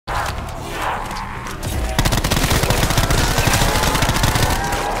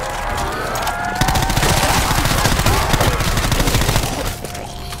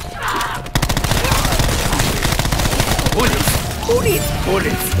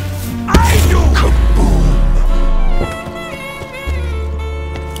bullets. I do!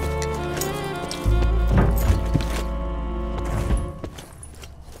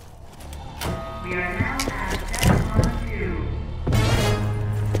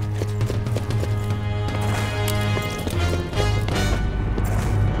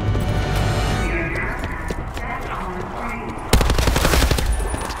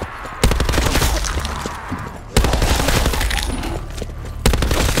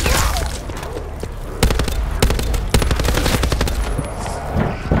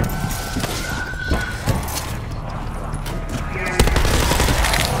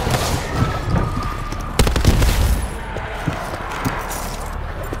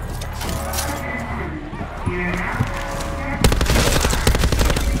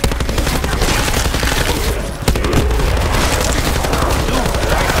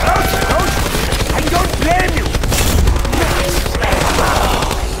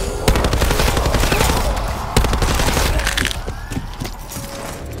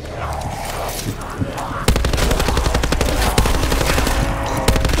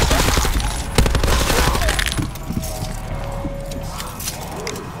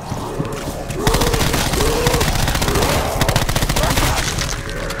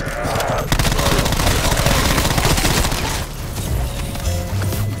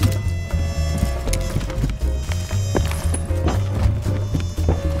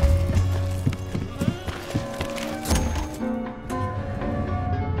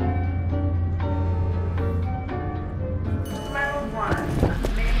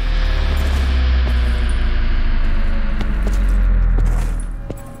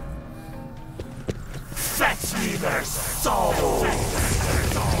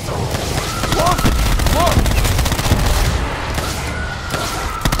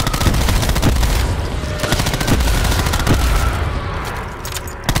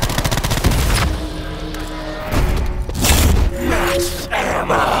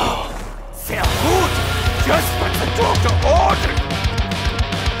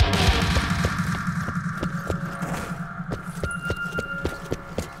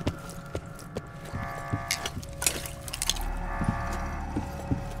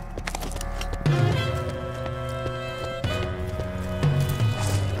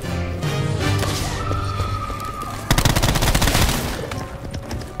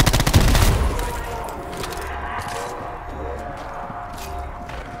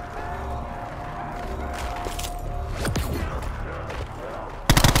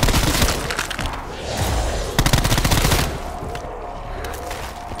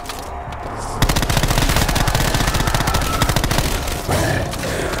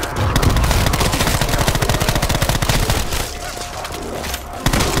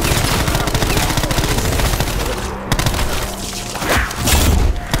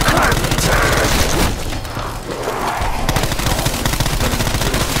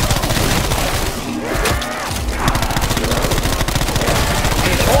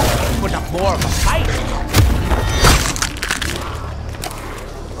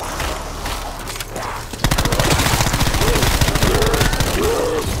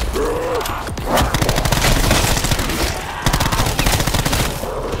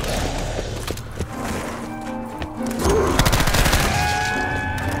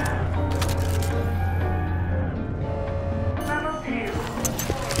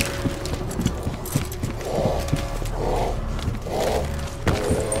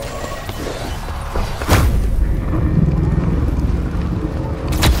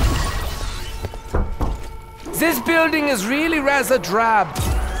 This building is really rather drab.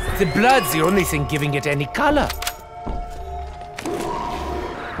 The blood's the only thing giving it any color.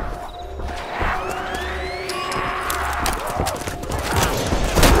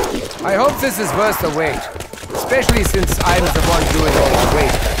 I hope this is worth the wait, especially since I'm the one doing all the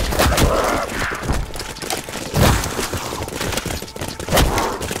waiting.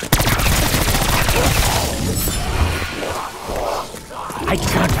 I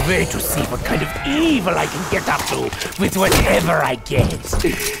can't wait to see what kind of evil I can get up to with whatever I get.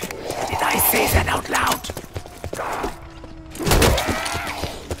 Did I say that out loud?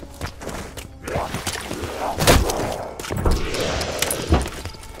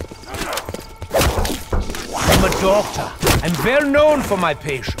 I'm a doctor. I'm well known for my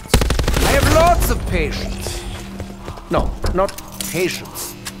patients. I have lots of patients. No, not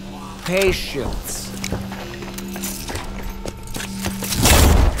patients. Patients.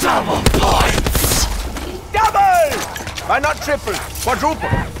 Double points! Double! Why not triple? Quadruple?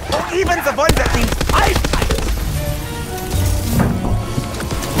 Or even the one that means 5 times?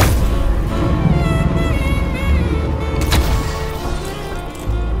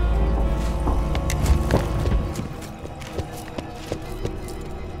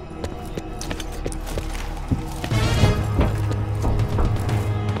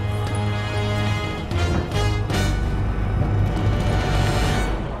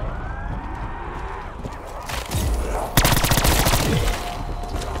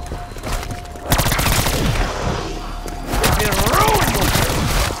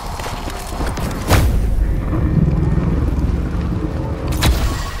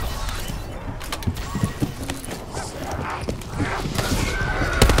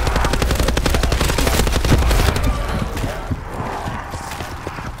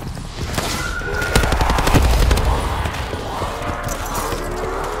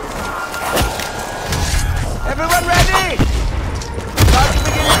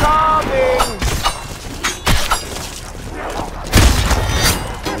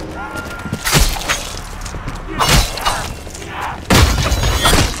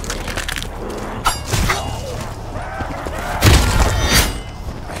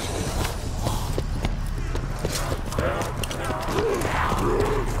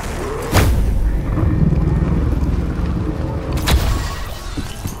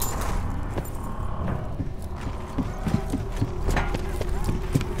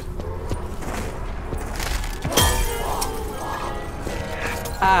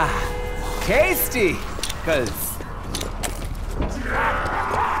 Tasty, girls.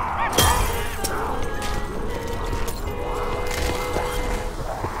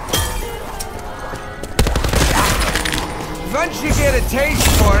 Once you get a taste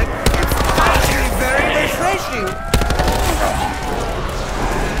for it, it's actually very refreshing.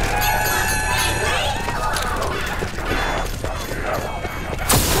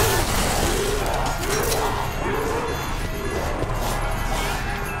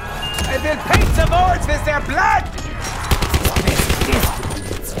 I will paint the walls with their blood!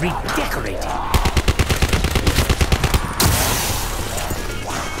 It's redecorated.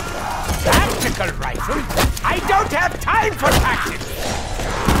 Tactical rifle? I don't have time for tactics!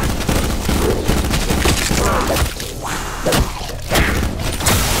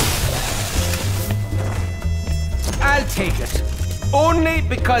 I'll take it. Only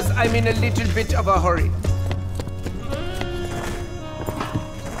because I'm in a little bit of a hurry.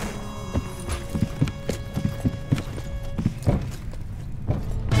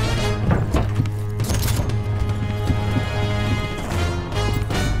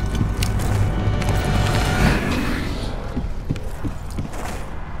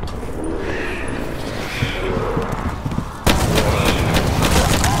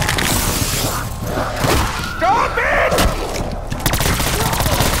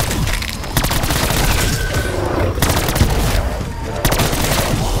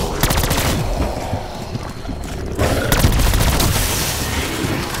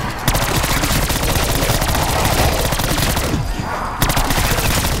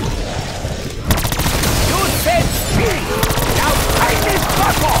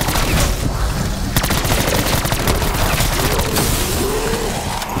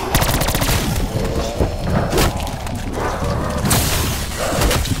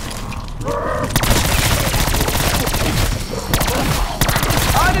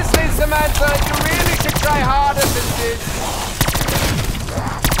 Samantha, you really should try harder than this.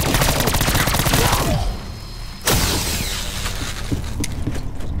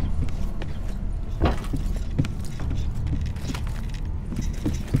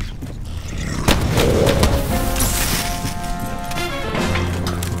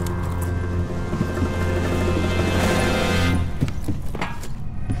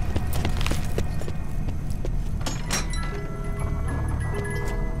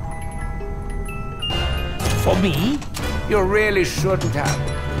 For me? You really shouldn't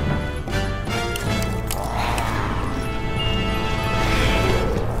have.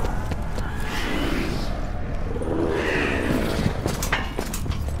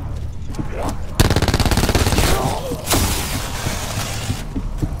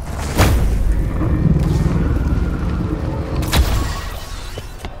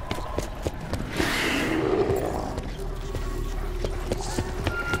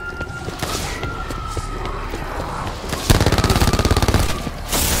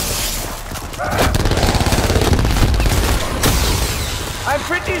 I'm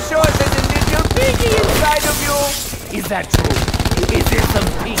pretty sure there's a little piggy inside of you. Is that true? Is there some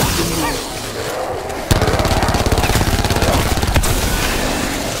pig in you?